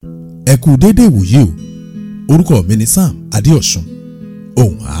ẹ kú déédéé ìwòyí o. Orúkọ mi ni Sam Adéọ̀sùn.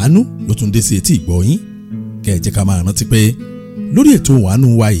 Ohùn àánú ló tún dé sí etí ìgbọ́ yín. Kẹ́ ẹ jẹ́ ká máa rántí pé lórí ètò ohùn àánú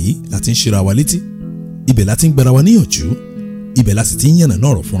wa yìí la ti ń ṣera wa létí. Ibẹ̀ la ti ń gbára wa níyànjú. Ibẹ̀ la sì ti ń yànnàná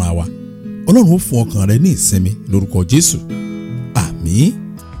ọ̀rọ̀ fúnra wa. Ọlọ́run ó fún ọkàn rẹ ní ìsinmi lórúkọ Jésù. Àmín.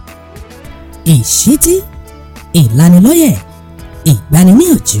 Ìṣítí, ìlanilọ́yẹ̀,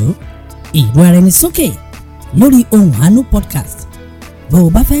 ìgbaniníyànjú, ìró ara ẹni sókè lórí ohùn àánú podcast. Bó o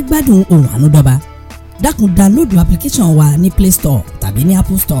bá fẹ́ gbádùn ohùn àánú dọ́ba, dákun download application wa ní Play Store tàbí ní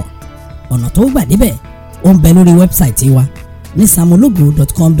Apple Store. Ọ̀nà tó gbà débẹ̀ ó ń bẹ lórí wẹ́bsáìtì wa ní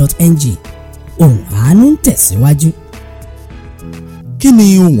samologo.com.ng. Ohùn àánú ń tẹ̀síwájú. Kí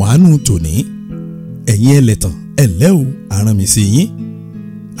ni ohùn àánú tòní? Ẹ̀yin ẹlẹ́tàn ẹ̀lẹ́ o, aràn mi sí yín.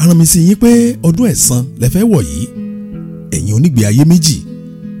 Aràn mi sí yín pé ọdún ẹ̀san lẹ fẹ́ wọ̀ yìí. Ẹ̀yin onígbé ayé méjì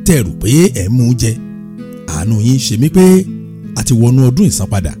tẹ́ rò pé ẹ̀ ń mú jẹ. Àánú yín ṣe mí pé a ti wọnú ọdún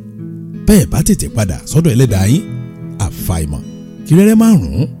ìsanpadà. Bẹ́ẹ̀ bá tètè padà sọ́dọ̀ ẹlẹ́dàá yín, àfàìmọ̀ kí rẹ́rẹ́ má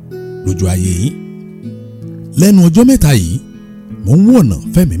rùn lójú ayé yín. Lẹ́nu ọjọ́ mẹ́ta yìí, mò ń wọ̀nà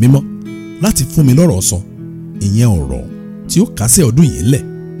fẹ́mi mímọ́ láti fún mi lọ́rọ̀ sọ. Ìyẹn ọ̀rọ̀ tí ó kásẹ̀ ọdún yìí lẹ̀.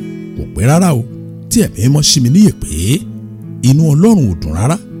 Kò pẹ́ rárá o tí ẹ̀mí mímọ́ ṣí mi níyè pé inú Ọlọ́run ò dùn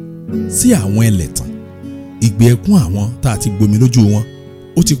rárá sí àwọn ẹlẹ́tàn. Ìgbé ẹkún àwọn tá a ti gbomi lójú wọn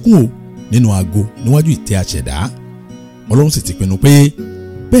ó ti kún o nínú ago níwájú ìtẹ́ àṣẹ̀dá. Ọlọ́run sì ti pinnu pé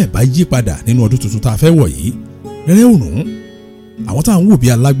bẹ́ẹ̀ bá yí padà nínú ọdún tuntun tá a fẹ́ wọ̀ yìí, rẹ́rẹ́ òrùn. Àwọn tá à ń wò bí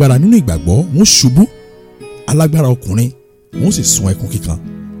alágbára nínú ìgbàgbọ́ wọ́n ṣubú. Alágbára ọkùnrin wọ́n sì sun ẹkún kíkan.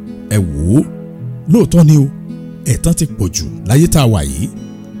 Ẹ wò ó, lóòótọ́ ni o, ẹ̀tàn ti pọ̀ jù láyé tá a wà yìí.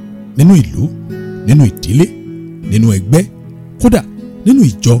 Nínú ìlú, nínú ìdílé, nínú ẹgbẹ́, kódà nínú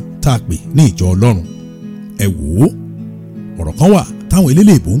ìjọ tá a pè ní ìjọ Ọlọ́run. Ẹ wò ó, ọ̀rọ̀ kan wà táwọn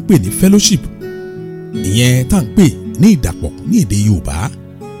eléléèbó ń pè ní fellowship. Ìyẹn tá à ń pè ní ìdàpọ̀ ní èdè Yorùbá.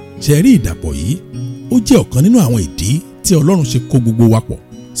 Ṣé rí ìdàpọ̀ yìí? Ó jẹ́ ọ̀kan nínú àwọn ìdí tí Ọlọ́run ṣe kó gbogbo wa pọ̀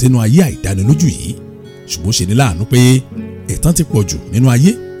sínú ayé àìdánilójú yìí. Ṣùgbọ́n ṣe ní láàánú pé ẹ̀tàn ti pọ̀ jù nínú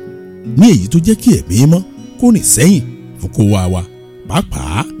ayé, ní èyí tó jẹ́ kí ẹ̀mí mọ́ kó rìn sẹ́yìn fún kó wa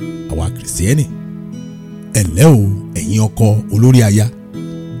pàápàá àwa kìrìsìtẹ́nì. Ẹ̀lẹ́ o, ẹ̀yin ọkọ olórí aya,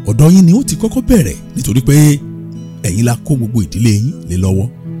 ọ̀dọ̀ yín ni ó ti kọ́kọ́ bẹ̀rẹ̀ nítorí pé ẹ̀yin la kó gbogbo ìdílé yín lé lọ́wọ́.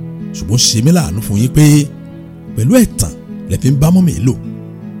 Ṣùgbọ́n ṣe mí láàánú fún yín pé pẹ̀lú ẹ̀tàn lẹ fi ń bá mọ́mì lò.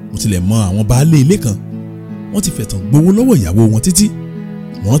 Mo tilẹ̀ mọ àwọn baálé ilé kan, wọ́n ti fẹ̀tàn gbowó lọ́wọ́ ìyàwó wọn títí.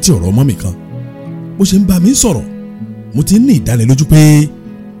 Mo rántí ọ̀rọ̀ mọ́mì kan. Bó ṣe ń bá mi sọ̀rọ̀, mo ti ń ní ìdánilójú pé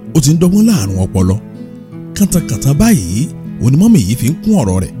ó ti ń dọ́gbọ́n láàrùn ọpọlọ. Kàntàkàntàn báyìí òní mọ́mì yìí fi ń kún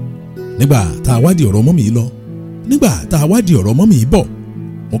ọ̀rọ̀ rẹ̀. Nígbà tá a wádìí ọ̀rọ̀ mọ́mì yìí lọ, nígbà tá a wádìí ọ̀rọ̀ mọ́mì yìí bọ̀,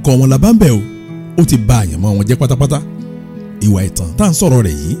 ọkọ wọn la bá ń bẹ̀ o, ó ti bà àyànmọ́ wọn jẹ́ pátápátá. Ìwà ẹ̀tàn tá à ń sọ̀rọ̀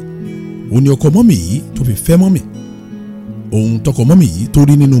rẹ̀ yìí, òní ọkọ mọ́mì yìí tó fi fẹ́ mọ́mì. Ohun tọkọ mọ́mì yìí tó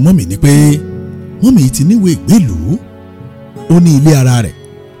rí nínú mọ́mì ni pé mọ́mì yìí ti níwèé ìgbélùú, ó ní ilé ara rẹ̀,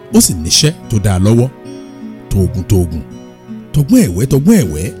 ó sì níṣẹ́ tó dáa lọ́wọ́. Tọgbọ́n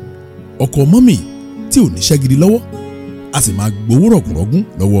ẹ̀wẹ́ ọkọ mọ́mì tí ò níṣẹ́ gidi lọ́wọ́ a sì máa gbowó rọ̀gùnrọ̀gùn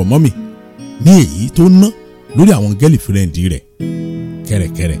lọ́wọ́ mọ́mì ní èyí tó ná lórí àwọn gẹ́lìfírẹ́ǹdì rẹ̀.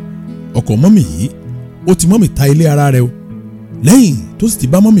 Kẹ̀rẹ̀kẹ̀rẹ̀ ọkọ mọ́mì yìí ó ti mọ́mì ta ilé ara rẹ̀ o. Lẹ́yìn tó sì ti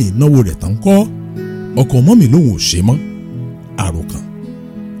bá mọ́mì náwó rẹ̀ tán kọ́, ọkọ mọ́mì lòun ò ṣe mọ́. Àròkàn,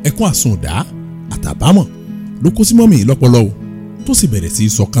 ẹkún àsundà àtàbámọ̀ ló kó sí mọ́mì lọ́pọlọ o, tó sì bẹ̀rẹ̀ sí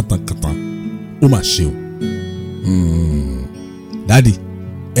í sọ kàntànkàntàn. Ó mà ṣe o. Dádì,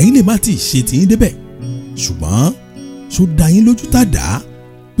 ẹ̀yin lè má tí ì ṣe tìyín débẹ̀, ṣùgbọ́n ṣó dá yín lójú tàdá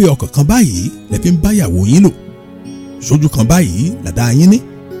pé ọkàn kan báyìí lẹ fi ń báyàwó yín lò, ṣojú kan báyìí làdá yín ní.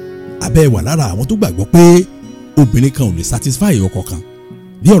 Abẹ́ wà lára àwọn tó gbàgbọ́ pé obìnrin kan ò lè satisfy ọkọ kan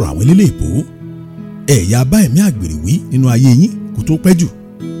bí ọ̀rọ̀ àwọn eléléèbó. Ẹ̀yà bá ẹ̀mí àgbèrè wí nínú ayé yín kó tó pẹ́ jù.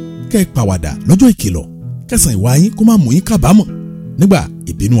 Kẹ́ ẹ pàwàdà lọ́jọ́ ìkìlọ̀, kẹsàn ìwà yín kó má mú yín kábàámọ̀ nígbà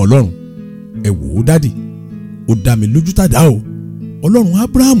ìbínú Ọlọ́run. Ẹ wò ó dádì, ó dá mi lójú tàdá o. Ọlọ́run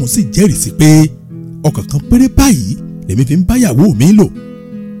Ábúráhámù sì jẹ́rìí sí pé ọkàn kan péré báyìí lèmi fi ń báyàwó mi lò.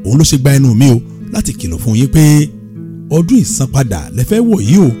 Òun ló ṣe gba ẹnu mi o láti kìlọ̀ fún yín pé ọdún ìsanpadà lẹ fẹ́ wọ̀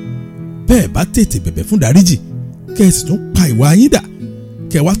yìí o. Bẹ́ẹ̀ bá tètè bẹ̀bẹ̀ fún dáríjì, kẹ́ ẹ sì tún pa ìwà yín dà,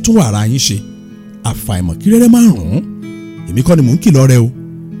 kẹ́ ẹ wá tún ara yín ṣe. Àfàìmọ̀ kí rẹ́rẹ́ máa rùn ún. Èmi kọ́ ni mò ń kìlọ̀ rẹ o,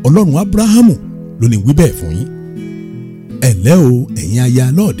 Ọlọ́run Ábúráhámù ló ní wí bẹ́ẹ̀ fún yín. Ẹ̀lẹ́ o, ẹ̀yin aya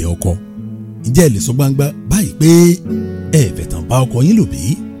lọ́ọ̀dẹ̀ ọkọ, ǹjẹ́ ẹ lè sọ gbangba báyìí pé ẹ fẹ̀tàn bá ọkọ yín lò bí?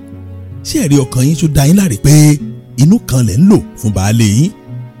 Ṣé ẹ̀rí ọkàn yín tó dá yín láre pé inú kan lẹ̀ ń lò fún baálé yín?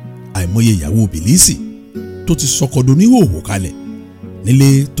 Àìmọye ìyàwó bìlísì tó ti sọkọdọ níhòòhò kalẹ̀ nílé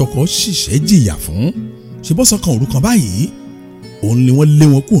tọkọ ṣìṣẹ́ jìyà fún. Ṣé bọ́sọ̀ kan òru kan báyìí, òun ni wọ́n lé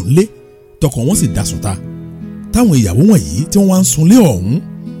wọn kúrò nílé, tọkọ wọn sì dasùn ta. Táwọn ìyàwó wọ̀nyí tí wọ́n wá ń sunlé ọ̀hún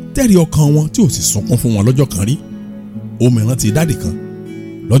tẹ́rì ọkàn wọn tí ò sì sunkún fún wọn lọ́jọ́ kan rí. ó mìíràn ti dáàdì kan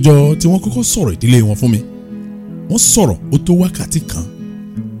lọ́jọ́ tí wọ́n kọ́kọ́ sọ̀rọ̀ ìdílé wọn fún mi. wọ́n sọ̀rọ̀ ó tó wákàtí kan.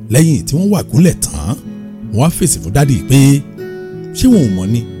 lẹ́yìn tí wọ́n wà gúnlẹ̀ tán wọ́n á fèsì fún dáàdì pé ṣé wọn ò mọ̀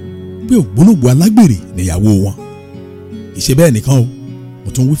ni pé ògbólógbòó alágbèrè níyàwó wọn. ìṣe bẹ́ẹ̀ nìkan o, mo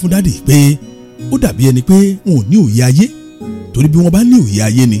tún wí fún dáàdì pé ó dàbí ẹni pé wọn ò ní òye ayé, torí bí wọ́n bá ní òye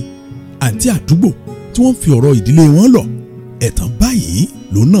ayé ni àǹtí àdúgbò tí wọ́n fi ọ̀rọ̀ ìdílé wọn lọ ẹ̀tàn báyìí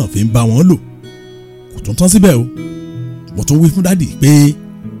lòun náà fi ń bá wọn lò. kò tún tán síbẹ̀ o, mo tún wí fún dáàdì pé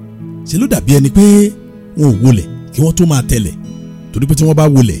ṣe ló dàbí ẹni pé wọn ò wọlẹ̀ kí wọ́n tó máa tẹ̀lẹ̀, torí pé tí wọ́n bá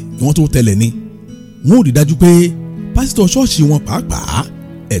wọlẹ̀ kí wọ́n tó tẹ̀lẹ̀ ni wọn ò rí dájú pé pásítọ̀ ṣọ́ọ̀ṣì wọn pàápàá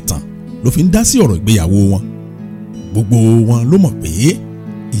ẹ̀tàn ló fi ń dá sí ọ̀rọ̀ ìgbéyàwó wọn. gbogbo wọn ló mọ̀ pé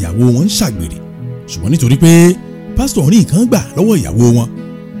ìyàwó wọn ń ṣàgbèrè, ṣùgbọ́n nítorí pé pásítọ̀ rí nǹkan gbà lọ́wọ́ ìyàwó wọn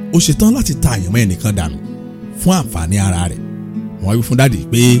ó ṣetán láti ta àyànmọ́ ẹnìkan dànù fún àǹfààní ara rẹ̀. wọ́n wí fún dáàdì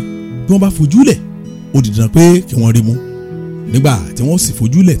pé bí wọ́n bá fojúlẹ̀ ó di dandan pé kí wọ́n rí mú. nígbà tí wọ́n sì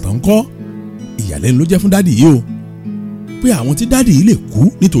fojúlẹ̀ tán kọ́, ìyàlẹ́nu ló jẹ́ fún dáàdì yìí o pé àwọn tí dáàdì yìí lè kú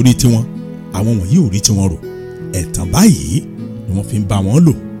nítorí tiwọn àwọn wọ̀nyí ò rí tiwọn rò. ẹ̀tàn báyìí ni wọ́n fi ń bá wọn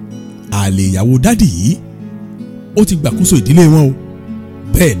lò. àlè ìyàwó dáàdì yìí ó ti gbàkóso ìdílé wọn o,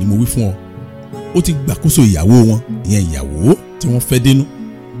 bẹ́ẹ̀ ni mo wí fún ọ, ó ti gbàkóso ìyàwó wọn, ìyẹn ìyàwó tí wọ́n fẹ́ dénú.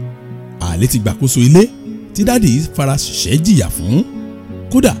 àlè ti gbàkóso ilé tí dáàdì yìí fara ṣiṣẹ́ jìyà fún.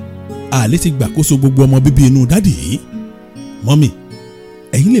 kódà àlè ti gbàkóso gbogbo ọmọ bíbí inú dáàdì yìí. mọ́mì,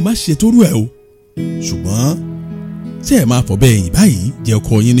 ẹ̀yin lè má ṣe tó rú ẹ̀ o, ṣùgbọ́n ṣé ẹ̀ máa fọ̀bẹ ẹ̀yìn báyìí jẹ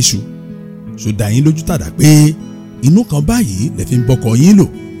ọkọ yín níṣu? ṣó dá yín lójú tàdá pé inú kan báyìí lẹ fi ń bọ́kọ yín lò?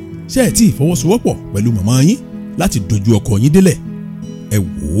 ṣé ẹ̀ tí ì fọwọ́sowọ́pọ̀ pẹ̀lú màmá yín láti dojú ọkọ yín délẹ̀? ẹ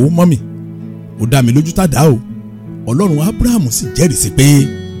wò ó mọ́mì, ó dá mi lójú tàdá o. Ọlọ́run Ábúráhámù sì jẹ́rìí sí pé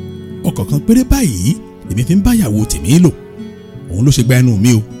ọkọ̀ kan péré báyìí lèmi fi ń báyàwó tèmi lò. òun ló ṣe gba ẹnu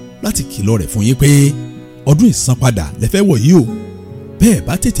mi o láti kìlọ̀ rẹ̀ fún yín pé ọdún ìsanpadà lẹ́fẹ́ wọ̀ yìí o. bẹ́ẹ̀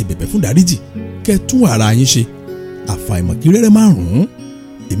bá tètè bẹ̀bẹ̀ fún dáríjì kẹ́ tún ara yín ṣe, àfàìmọ̀ kí rẹ́rẹ́ márùn-ún.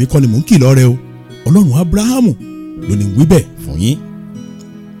 èmi kọ́ ni mò ń kìlọ̀ rẹ o, Ọlọ́run Ábúráhámù ló ní wí bẹ́ẹ̀ fún yín.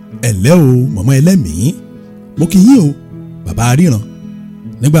 ẹ̀lẹ́ o mọ̀mọ́ ẹlẹ́mìí, mo kí yín o bàbá ríran.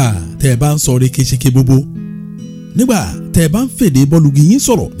 nígbà tẹ́ ẹ bá ń sọ rékéṣeké bóbó, nígbà tẹ́ ẹ bá ń fèdè bọ́lùgì yín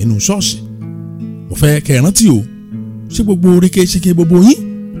sọ̀rọ̀ nínú ṣọ́ọ̀ṣì, mo fẹ́ kẹ́ ẹ rántí o, ṣé gbogbo rékéṣeké bóbó yín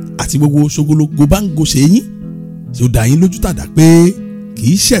àti gbogbo ṣogologo bá ń gòṣe yín tí ó dá yín lójú tàdá pé kì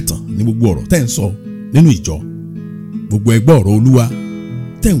í ṣẹ̀tàn ní gbogbo ọ̀rọ̀ tẹ́ ń sọ nínú ìjọ? gbogbo ẹgbẹ́ ọ̀rọ̀ Olúwa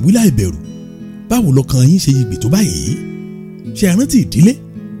tẹ́ ń wí láì bẹ̀rù, báwo lọ́kàn yín ṣe yigbì tó báyìí? ṣé ẹ rántí ìdílé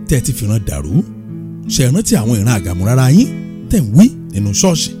tẹ́ ẹ ti fìran dàrú? ṣé ẹ rántí àwọn ìran àgàmúrárá yín tẹ́ ń wí nínú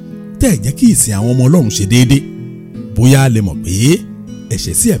ṣọ́ọ̀ṣì tẹ́ ẹ jẹ́ kí ìsìn àwọn ọmọ Ọlọ́run ṣe déédéé? bóyá lè mọ̀ pé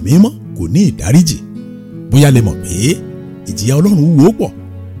ẹ̀ṣẹ̀ sí ẹ̀mí mọ́ kò ní ìdáríjì. bóyá lè mọ̀ pé ìjìyà Ọlọ́run wúwo pọ̀,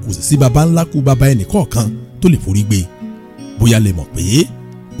 kò sì sí baba ńlá kú baba ẹnì kọ̀ọ̀kan tó lè forí gbé. bóyá lè mọ̀ pé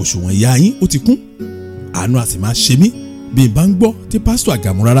òṣùwọ̀n ìyà yín ó ti kún. àánú a sì máa ṣe mí bí n bá ń gbọ́ tí pásítọ̀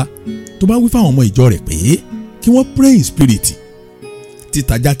àgàmúrárá tó bá wí fáwọn ọmọ ìjọ rẹ̀ pé kí wọ́n pray in spirit,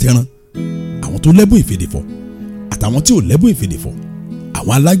 títajà tẹran, àwọn tó lẹ́bùn ìfèdèfọ̀ àtàwọn tí ò lẹ́bùn ìfèdèfọ̀,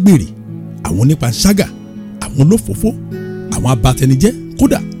 àwọn alágbèrè, àwọn onípanṣágà, àwọn olófòfó, àwọn abatẹnijẹ́,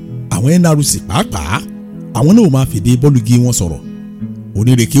 kódà àwọn NRC pàápàá, àwọn náà ò máa fèdè bọ́lùgì wọn sọ̀rọ̀.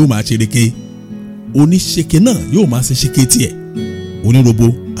 onírèké ó máa ṣe rèké, oníṣeke náà yóò máa ṣe ṣeke tiẹ̀, onírobo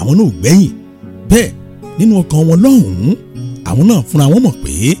àwọn náà ò gbẹ́yìn. bẹ́ẹ̀ nínú ọkàn wọn lọ́hùn-ún, àwọn náà fúnra wọn mọ̀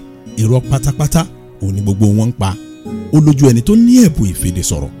pé irọ́ pátápátá òun ni gbogbo wọn ń pa. ó lójú ẹni tó ní ẹ̀bùn ìfèdè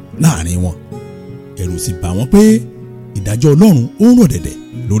sọ̀rọ̀ láàrin wọn. ẹ̀rù sì bà wọ́n pé ìdájọ́ Ọlọ́run ó ń rọ̀ dẹ̀dẹ̀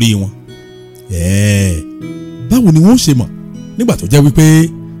lórí wọn. báwo ni wọ́n ṣe mọ̀ nígbà tó jẹ́ wípé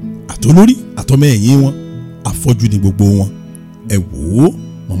àtolórí àtọmọ ẹ̀yìn wọn afọ́jú ni gbogbo wọn? ẹ wò ó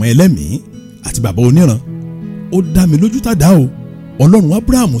mọ̀mọ́ ẹlẹ́mìí àti bàbá oníran, ó dá mi lójú tàdá o. Ọlọ́run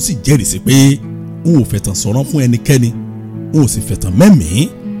Ábúráhámù sì jẹ́rìí sí pé òun ò fẹ̀tàn sọ̀rọ̀ fún ẹnikẹ́ni, òun ò sì fẹ̀tàn mẹ́mìí.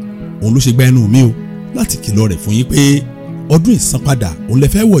 òun ló ṣe gba ẹnu mi o láti kìlọ̀ rẹ̀ fún yín pé ọdún ìsanpadà òun lẹ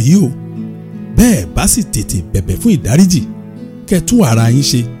fẹ́ wọ̀ yìí o. bẹ́ẹ̀ bá sì tètè bẹ̀bẹ̀ fún ìdáríjì kẹ́ tún ara yín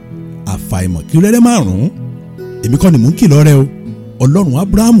ṣe, àfàìmọ̀ kí rẹ́rẹ́ márùn-ún. èmi kọ́ ni mò ń kìlọ̀ rẹ o, Ọlọ́run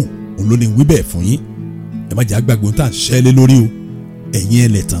Ábúráhámù òun ló ní wí bẹ́ẹ̀ fún yín. ẹ má jẹ́ àgbàgbé ohun tá à ń ṣẹ́ lé lórí o. ẹ̀yin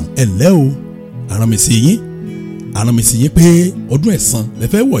ẹlẹ́tàn ẹ̀lẹ́ o, àrán mi sí yín pé ọdún ẹ̀san lẹ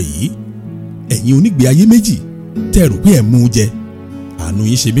fẹ́ wọ̀ yìí. ẹ̀yin onígbé ayé méjì tẹ́ rò pé ẹ̀ mú jẹ, àánú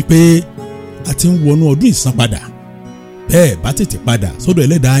yín ṣe mí pé a ti ń wọnú ọdún ìsanpadà. bẹ́ẹ̀ bá tètè padà sọ́dọ̀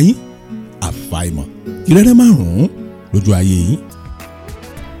ẹlẹ́dàá yín, àfàìmọ̀ kí rẹ́rẹ́ márùn-ún lójú ayé yín.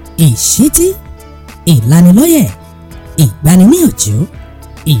 ìṣítí, ìlanilọ́yẹ̀, ìgbaniníyànjú,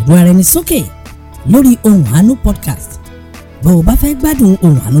 ìró ara ẹni sókè lórí Ohùn Àánú podcast. bó o bá fẹ́ gbádùn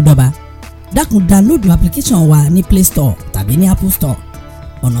ohùn àánú dọ́ba dákun download application wa ní Play Store tàbí ní Apple Store.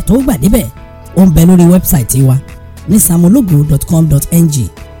 ọ̀nà tó gbà débẹ̀ ó ń bẹ lórí wẹ́bsáìtì wa ní samologo.com.ng.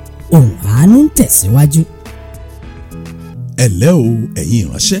 ohùn àánú ń tẹ̀síwájú. ẹ ǹlẹ́ o ẹ̀yin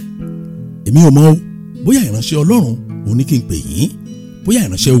ìránṣẹ́, èmi ò mọ̀ o bóyá ìránṣẹ́ Ọlọ́run ò ní kí n pè yín, bóyá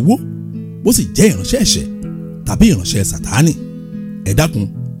ìránṣẹ́ owó, bó sì jẹ́ ìránṣẹ́ ẹ̀ṣẹ̀ tàbí ìránṣẹ́ Sátánì. ẹ dákun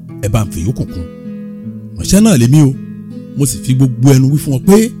ẹ bá ń fi yòókù kún. ìránṣẹ́ náà lèmi o, mo sì fi gbogbo ẹnu wí fún ọ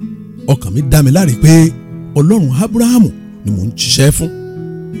pé ọkàn mi dá mi láre pé Ọlọ́run Ábúráhámù ni mò ń ṣiṣẹ́ fún.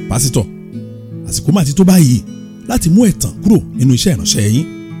 pásítọ̀, àsìkò máa ti tó báyìí láti mú ẹ̀tàn kúrò nínú iṣẹ́ ìránṣẹ́ yín.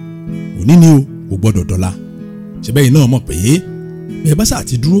 òní ni o kò gbọ́dọ̀ dọ̀la. ṣe bẹ́yìn náà mọ̀ pé bẹ́ẹ̀ bá ṣáà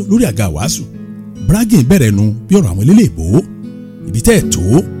ti dúró lórí àga wàásù, bragging bẹ̀rẹ̀ nu bí ọ̀rọ̀ àwọn elélé ìbò. ibi tẹ́ ẹ̀ tó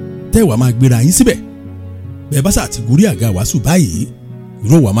tẹ́ ẹ̀ wá máa gbéra yín síbẹ̀. bẹ́ẹ̀ bá ṣáà ti gorí àga wàásù báyìí,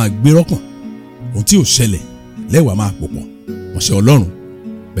 ìró wa máa gbé rọ́kàn. ohun tí ò ṣẹlẹ̀ lẹ́wàá máa pò pọ̀. mọ̀ṣẹ́ Ọlọ́run,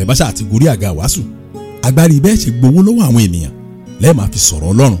 bẹ́ẹ̀ bá ṣáà ti gorí àga wàásù, agbárí bẹ́ẹ̀ ṣe gbowó lọ́wọ́ àwọn ènìyàn lẹ́ẹ̀ máa fi sọ̀rọ̀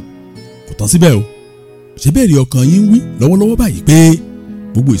Ọlọ́run. kò tán síbẹ̀ o, ṣe bẹ́ẹ̀ rí ọkàn yín wí lọ́wọ́lọ́wọ́ báyìí pé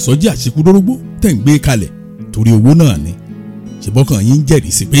gbogbo ìsọjí àṣekúdórógbó tẹ̀ ń gbé kalẹ̀ torí owó náà ni. ṣèbọ́kàn yín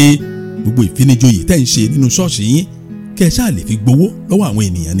jẹ́rìí sí pé gbogbo ìfinijoyè tẹ̀ ń ṣe nínú ṣọ́ọ̀ṣì yín kẹ́ ẹ ṣáà lè fi gbowó lọ́wọ́ àwọn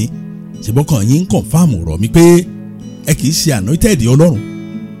ènìyàn ni. ṣèbọ́kàn yín ń kọ̀ǹfàmù ọ̀rọ̀ mi pé ẹ kì í ṣe anointed Ọlọ́run.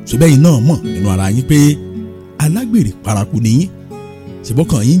 ṣèbẹ́yìn náà mọ̀ nínú ara yín pé alágbèrè paraku ni yín.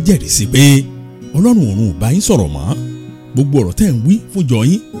 ṣèbọ́kàn yín jẹ́rìí sí pé Ọlọ́run ọ̀run ò bá yín sọ̀rọ̀ mọ́. gbogbo ọ̀rọ̀ tẹ̀ ń wí fúnjọ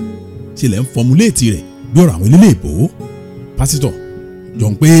yín ṣe lẹ́ ń fọmuléètì rẹ̀ bí ọ̀rọ̀ àwọn elélé ìbò. pásítọ̀, jọ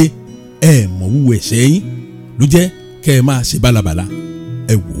ń pé ẹ mọ̀ wúwo ẹ̀ṣẹ̀ yín ló jẹ́ kẹ́ ẹ máa ṣe bálabàla.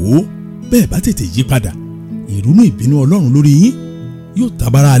 ẹ wò ó, bẹ́ẹ̀ bá tètè yí padà, ìrúnú ìbínú Ọlọ́run lórí yín yóò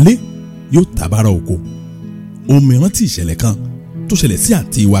tabara alé yóò tabara oko. ohun mìíràn tí ìṣẹ̀lẹ̀ kan tó ṣẹlẹ̀ sí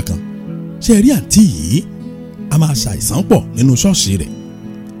àǹtí wa kan. ṣé ẹ rí àǹtí yìí? a máa ṣàìsàn pọ̀ nínú ṣọ́ọ̀ṣì rẹ̀.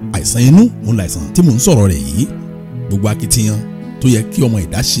 àìsàn inú òun làìsàn tí mò ń sọ̀rọ̀ rẹ̀ yìí. gbogbo akitiyan tó yẹ kí ọmọ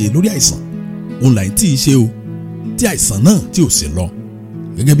ẹ̀dá ṣe lórí àìsàn òun là ń tí ì ṣe o, tí àìsàn náà tí ò sì lọ.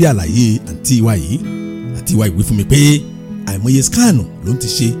 gẹ́gẹ́ bí àlàyé àǹtí wa yìí, àǹtí wa ìwé fún mi pé àìmọye skánù ló ń ti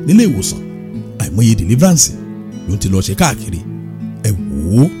ṣe nílé ìwòsàn, àìmọye deliverance ló ń ti lọ ṣe káàkiri. ẹ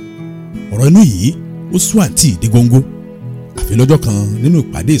wò ó, ọ̀rọ̀ inú yìí ó sú àǹtí dé góńgó. àfi lọ́jọ́ kan nínú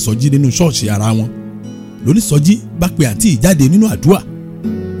ìpàdé ìsọjí nínú ṣọ́ọ̀ṣì ara wọn, lóníṣọjí bá pe àǹtí jáde nínú àdúrà.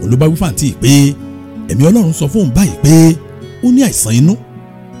 òun ló bá wí fún àǹtí pé ẹ̀mí Ọlọ́run sọ fóun báyìí pé ó ní àìsàn inú.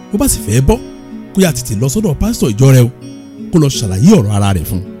 bó bá sì fẹ́ bọ́ kó yá tètè lọ sọ́dọ̀ pásítọ̀ ìjọ rẹ̀ o, kó lọ ṣàlàyé ọ̀rọ̀ ara rẹ̀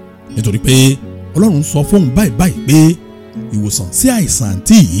fún. nítorí pé Ọlọ́run sọ fóun báyìí pé ìwòsàn sí àìsàn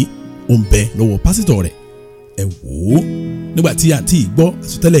àǹtí yìí ó ń bẹ lọ́wọ́ pásítọ̀ rẹ̀. ẹ wò ó, nígbà tí àǹtí yìí gbọ́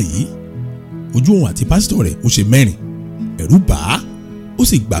àsọtẹ́lẹ̀ yìí, ojú òun àti pásítọ̀ rẹ̀ ó ṣe mẹ́rin. ẹ̀rù bà á, ó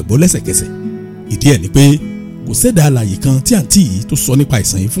sì gbàgbọ́ lẹ́sẹ̀kẹsẹ̀. ìdí ẹ̀ ni pé kò sẹ́dá alààyè kan tí àǹtí yìí tó sọ nípa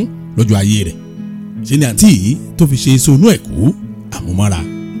àìsàn yìí fún lọ́jọ́ ayé rẹ̀. ṣe ni àǹtí yìí tó fi ṣe èso inú ẹ̀ kú àmúmọ́ra.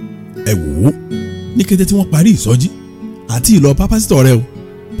 ẹ wò ó, ní kété tí wọ́n parí ìsọjí, àǹtí yìí lọ bá pásítọ̀ rẹ̀ o.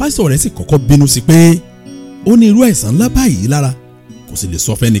 pásítọ̀ rẹ̀ sì kọ́kọ́ bínú sí pé ó ní irú àìsàn ńlá báyìí lára, kò sì lè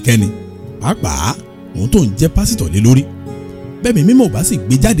sọ fẹ́nikẹ́ni, pàápàá òun tó ń jẹ́ pásítọ̀ lé lórí. bẹ́ẹ̀ni mímọ́ ò bá sì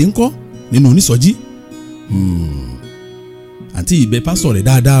gbé jáde ńkọ́ nínú onísọjí. àǹtí yìí bẹ pásítọ̀ rẹ̀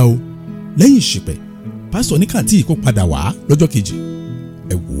dáadáa o. lẹ́yìn ìṣìpẹ̀, pásítọ̀ ní kàǹtí yìí kó padà wá lọ́jọ́ kejì.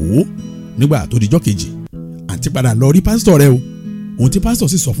 ẹ wò ó, nígbà tó dijọ́ kejì, àǹtí padà lọ rí pásítọ̀ rẹ̀ o. ohun tí pásítọ̀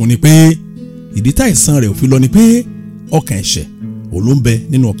sì sọ fún ni pé ìdí táìsàn rẹ̀ ò fi lọ ni pé ọkàn ẹ̀ṣẹ̀ òun ló ń bẹ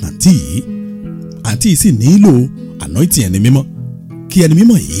nínú ọkàn àǹtí yìí. àǹtí yìí sì nílò anointing ẹni mímọ́, kí ẹni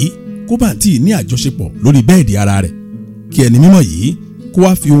mímọ́ yìí kó bá àǹtí yìí ní àjọṣepọ̀ lórí bẹ́ẹ̀dì ara rẹ̀, kí ẹni mímọ́ yìí kó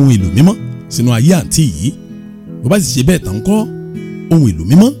wá fi ohun èlò mímọ́ sínú ayé àǹtí yìí. bó bá sì ṣe bẹ́ẹ̀ tán kọ́, ohun èlò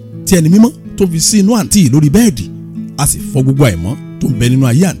mímọ́ tí ẹni mímọ́ tó fi sí inú àǹtí yìí lórí bẹ́ẹ̀dì a sì fọ gbogbo àìmọ́ tó ń bẹ nínú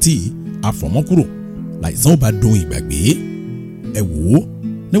ayé àǹtí yìí, a fọ̀ mọ́ kúrò, láìsàn ò bá dohun ìgbàgbé. ẹ wò ó,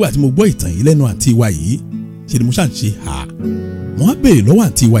 nígbà tí mo gbọ́ ìtàn yìí lẹ́nu àǹtí wa yìí, ṣe ni mo ṣàn ṣe hà. mo wá béèrè lọ́wọ́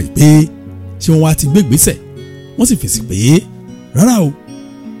àǹtí wa yìí pé ṣé wọ́n wá ti gbé ìgbésẹ̀. wọ́n sì fèsì pé rárá o,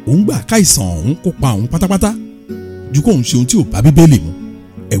 òun gbà káìsàn òun kó pa òun pátápátá ju kóun ṣe ohun tí ò bá Bíbélì mu.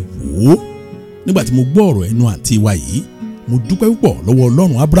 ẹ wò ó, nígbà tí mo gbọ́ ọ̀rọ̀ ẹnu àǹtí wa yìí, mo dúpẹ́ púpọ̀ lọ́wọ́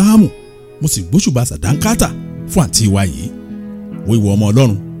Ọlọ́run Ábúráhámù, mo sì gbóṣùbà sàdánkátà fún àǹtí wa yìí. wo ìwọ ọmọ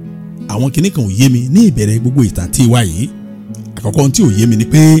Ọlọ́run, àwọn kinní kan ò yé mi ní ìbẹ̀rẹ̀ gbogbo ìtàn àǹtí wa yìí. àkọ́kọ́ ohun tí ò yé mi ni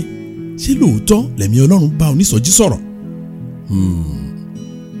pé ṣé lóòótọ́ lẹ̀mí Ọlọ́run bá onísọjí sọ̀rọ̀?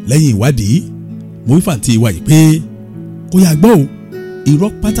 lẹ́yìn ìwádìí, mo wí fàǹtí wa yìí pé kó yá gbọ́ o, irọ́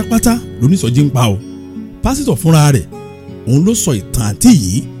pátápátá lónísọjí ń pa o. pásítọ̀ fúnra rẹ̀ òun ló sọ ìtàn àǹtí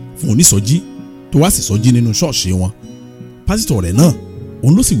yìí fún onísọjí tó wá sì sọjí nínú ṣọ́ọ̀ṣì wọn. pásítọ̀ rẹ̀ náà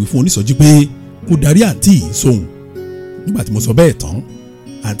òun ló sì wí fún onísọjí pé kó darí àǹtí yìí sóhun. nígbà tí mo sọ bẹ́ẹ̀ tán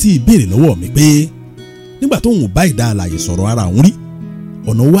àǹtí ìbéèrè lọ́wọ́ mi pé nígbà tóun ò bá ìdá alààyè sọ̀rọ̀ ara òun rí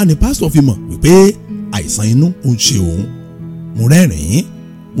ọ̀nà wa ni pásítọ̀ fi mọ̀ wípé àìsàn inú ó ń ṣe òun. mo rẹ́rìn-ín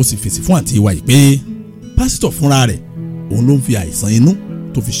mo sì fèsì fún àǹtí wa yìí pé pásítọ̀ fúnra rẹ̀ òun ló ń fi àìsàn inú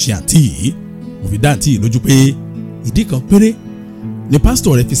tó fi ṣe àǹtí yìí. mo fi dá àǹtí yìí lójú pé ìdí kan péré ni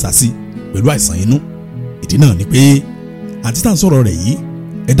pásítọ̀ rẹ̀ fi sàsí pẹ̀lú àìsàn inú. ìdí náà ni pé àǹtí tá à ń sọ̀rọ̀ rẹ̀ yìí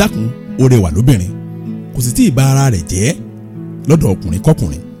ẹ dákun ó rẹwà lóbìnrin kò sì tí ì bà ara rẹ̀ jẹ́ lọ́dọ̀ ọkùnrin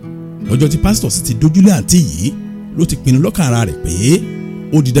kọkùnrin. lọ́jọ́ tí pásítọ̀ sì ti dójúlé àǹtí yìí ló ti pinnu lọ́kàn ara rẹ̀ pé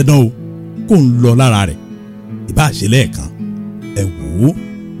ó di dandan o kó ń lọ lára rẹ̀ ìbá ṣe lẹ́ẹ̀kan. ẹ wò ó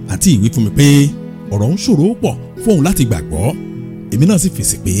àǹtí ìwí fún mi pé ọ̀rọ̀ ń ṣòro pọ̀ fóun láti gbàgbọ́. èmi náà sì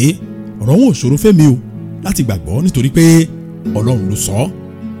fèsì pé ọ̀rọ̀ ń ò ṣòro fẹ́mi o láti gbàgbọ́ nítorí pé Ọlọ́run ló sọ ọ́.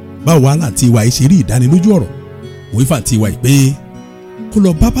 báwo wá láǹtí wa yìí ṣe rí ìdánilójú ọ̀rọ̀ mo wí fàǹtí wa yìí pé kó lọ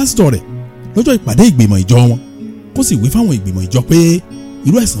bá pásítọ̀ rẹ̀ lọ́jọ́ ìpàdé ìgbìmọ̀ ìjọ wọn kó sì wí fáwọn ìgbìmọ̀ ìjọ pé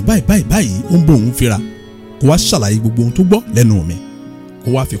irú àìsàn báyìí ó ń bò òun fira kó wá ṣàlàyé gbogbo ohun tó gbọ́ lẹ́nu mi kó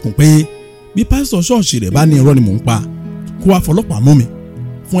wá fi kún pé bí pásítọ̀ ṣọ́ọ̀ṣì rẹ̀ bá ní irọ́ ni mò ń pa kó wá fọlọ́pàá mú mi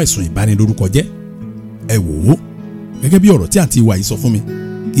fún ẹ̀sùn ìbanilórúkọ jẹ́. ẹ wò ó gẹ́gẹ́ bí ọ̀rọ̀ tí àǹtí wa yìí sọ fún mi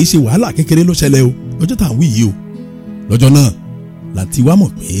kì í ṣe wàhálà kékeré ló ṣẹlẹ̀ o lọ́jọ́ tá à ń wí yìí o. lọ́jọ́ náà làǹtí wa mọ̀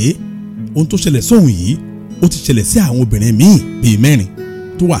pé ohun tó ṣẹlẹ̀ sóhun yìí ó ti ṣẹlẹ̀ sí àwọn obìnrin míì bíi mẹ́rin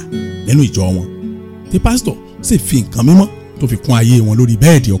tó wà nínú ìjọ wọn tí pásítọ̀ sì fi nǹkan mímọ́ tó fi kún ayé wọn lórí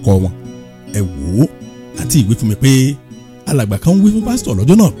bẹ́ẹ̀dì ọkọ wọn. ẹ wò ó àǹtí ìwé fún mi pé alàgbà kan wí fún pásítọ̀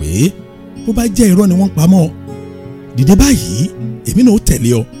lọ́jọ́ náà pé bó bá jẹ́ irọ́ ni wọ́n pa mọ́ ọ dìde báyìí èmi náà ó tẹ̀lé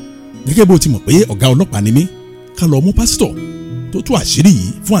ọ gẹ́gẹ́ bó ti mọ̀ pé ọ̀gá ọlọ́pàá ni mí ká lọ mú pásítọ̀ tó tú àṣírí yìí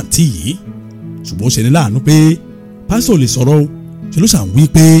fún àǹtí yìí. ṣùgbọ́n ó ṣe ní láàánú pé pásítọ̀ lè sọ̀rọ̀ o ṣe ló ṣàn wí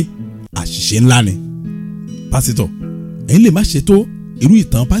pé àṣìṣe ńlá ni. pásítọ̀ ẹ̀yin lè má ṣe tó irú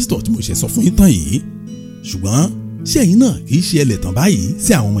ìtàn pásítọ̀ tí mo ṣe sọ fún yín tán yìí ṣùgbọ́n ṣé ẹ̀yin náà kì í ṣe ẹlẹ́tàn báyìí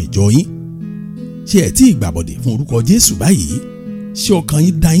sí àwọn ọmọ ìjọ yín? ṣé ẹ tí ì gbàbọ̀dẹ̀ fún orúkọ Jésù báyìí? ṣé ọkàn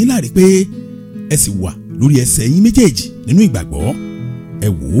yín dá yín láre pé ẹ sì wà lórí ẹsẹ̀ yín méjèèjì nínú ìgbàgbọ́? ẹ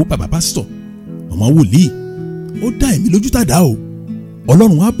wò ó bàbá pásítọ̀ ọmọ wòlíì ó dá èmi lójú tàdá o.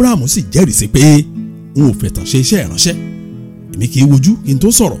 Ọlọ́run Ábúráhámù sì jẹ́rìí sí pé n ò fẹ̀tàn ṣe iṣẹ́ ìránṣẹ́. èmi kì í wojú kí n tó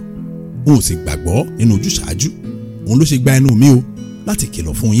sọ̀rọ̀ n ò sì gbàgbọ́ nínú ojúṣàájú. òun ló ṣe gba ẹnu mi o láti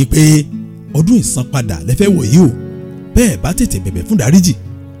kìlọ̀ fún yín pé ọdún ìsanpadà lẹ́fẹ́ wọ̀ yìí o bẹ́ẹ̀ bá tètè bẹ̀bẹ̀ fún dáríjì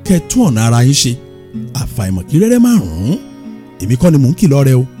kẹ́ ẹ tún ọ̀nà ara yín ṣe àfàìmọ̀ kí rẹ́rẹ́ márùn-ún. èmi kọ́ ni mò ń kìlọ̀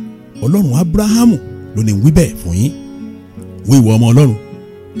rẹ o Ọlọ́run Ábúráhámù ló ní wí bẹ́ẹ̀ fún yín. wo ìwọ ọmọ Ọlọ́run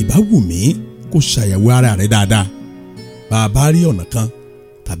ìbá wù mí kó ṣàyẹ̀wò ara rẹ dáadáa. bá a bá rí ọ̀nà kan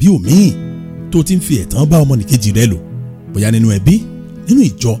tàbí òmíì tó ti ń fi ẹ̀tàn bá ọmọnìkejì rẹ lò bóyá nínú ẹbí nínú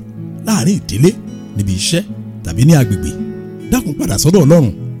ìjọ láàrin ìdílé níbi iṣẹ́ tàbí ní agbègbè dákun padà sọ́dọ̀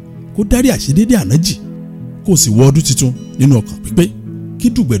Ọlọ́run kó dárí àṣedédé àná jì kó sì wọ ọdún tuntun nínú ọkàn pípé kí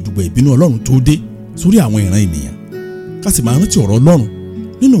dùgbẹ̀dùgbẹ̀ ìbínú Ọlọ́run tó dé sórí àwọn ìran ènìyàn. ká sì máa rántí ọ̀rọ̀ Ọlọ́run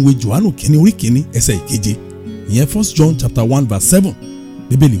nínú ìwé Jòhánù kínní orí kínní ẹsẹ̀ ìkeje ìyẹn 1 John chapter 1 verse 7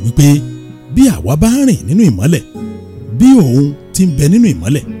 bíbélì wípé bí àwa bá rìn nínú ìmọ́lẹ̀ bí òun ti ń bẹ nínú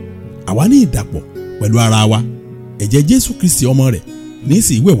ìmọ́lẹ̀ àwa ní ìdàpọ̀ pẹ̀lú ara wa ẹ̀jẹ̀ Jésù Kristi ọmọ rẹ̀ ní í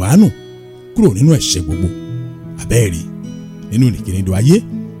sì wẹ̀ wá nù kúrò nínú ẹ̀ṣẹ̀ gbogbo. àbẹ́ẹ̀rí nínú ìrìnkèrindò ayé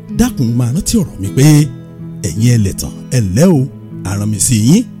dákun máa rántí ọ̀rọ̀ mi pé ẹ̀yin ẹlẹ́tàn ẹ̀lẹ́ o àrán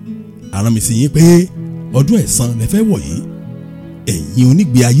mi sí yín pé ọdún ẹ̀san lẹ́fẹ́ wọ̀ yìí ẹ̀yin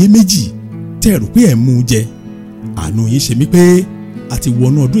onígbé ayé méjì tẹ́ rò pé ẹ̀ mú jẹ àánú yín ṣe mí pé a ti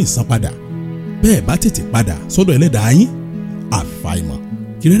wọnú ọdún ìsanpadà bẹ́ẹ̀ bá tètè padà sọ́dọ̀ ẹlẹ́dàá yín àfàìmọ̀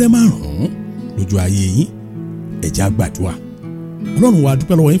kí rẹ́rẹ́ márùn-ún lójú ayé yín. ẹ jẹ́ á gbàdúrà. Ọlọ́run wa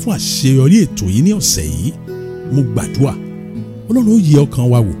dúpẹ́ lọ́wọ́ yín fún àṣeyọrí ètò yìí ní ọ̀sẹ̀ yìí. mo gbàdúrà Ọlọ́run ó yẹ ọkàn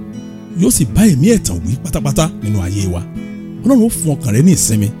wa wò yóò sì bá ẹ̀mí ẹ̀tàn wí pátápátá nínú ayé wa. Ọlọ́run ó fún ọkàn rẹ ní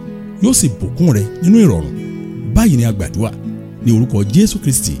ìsinmi yóò sì bùkún rẹ nínú ìrọ̀rùn. báyìí ni a gbàdúrà ní orúkọ Jésù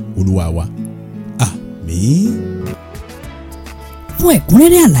Kristi Olúwa wa. àmín. fún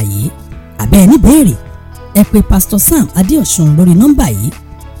ẹ̀kúnrẹ́rẹ́ àlàyé àbẹ́ ní béèrè ẹ pè Pastor Sam Adéọ̀sùn lórí nọ́mbà yìí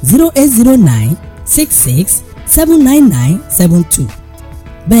 08096679972.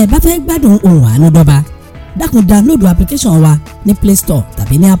 bẹ́ẹ̀ bá fẹ́ gbádùn ohùn àánú dọ́ba dákun download application wa ní Play Store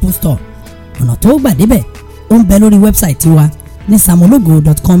tàbí ní Apple Store. ọ̀nà tó gbà débẹ̀ ó ń bẹ lórí wẹ́bsáìtì wa ní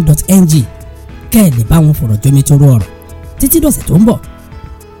samologo.com.ng. kẹ́ ẹ lè bá wọn fọ̀rọ̀ jomitoro ọ̀rọ̀ títí dọ̀sẹ̀ tó ń bọ̀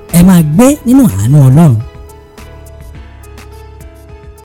ẹ máa gbé nínú àánú Ọlọ́run.